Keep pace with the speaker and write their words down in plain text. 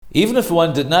Even if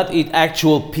one did not eat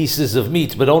actual pieces of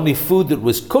meat, but only food that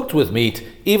was cooked with meat,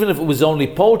 even if it was only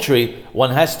poultry,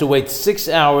 one has to wait 6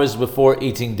 hours before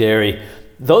eating dairy.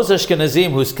 Those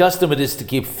Ashkenazim whose custom it is to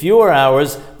keep fewer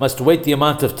hours must wait the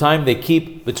amount of time they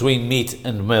keep between meat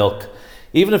and milk.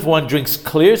 Even if one drinks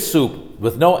clear soup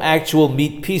with no actual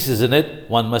meat pieces in it,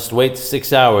 one must wait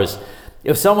 6 hours.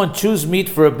 If someone chews meat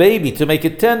for a baby to make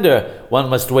it tender, one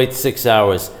must wait 6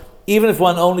 hours. Even if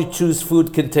one only chews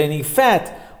food containing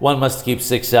fat, one must keep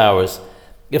 6 hours.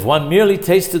 If one merely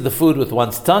tasted the food with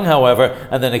one's tongue, however,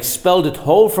 and then expelled it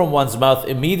whole from one's mouth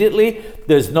immediately,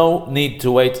 there's no need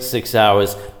to wait 6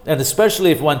 hours. And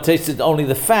especially if one tasted only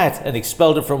the fat and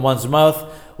expelled it from one's mouth,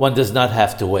 one does not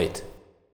have to wait.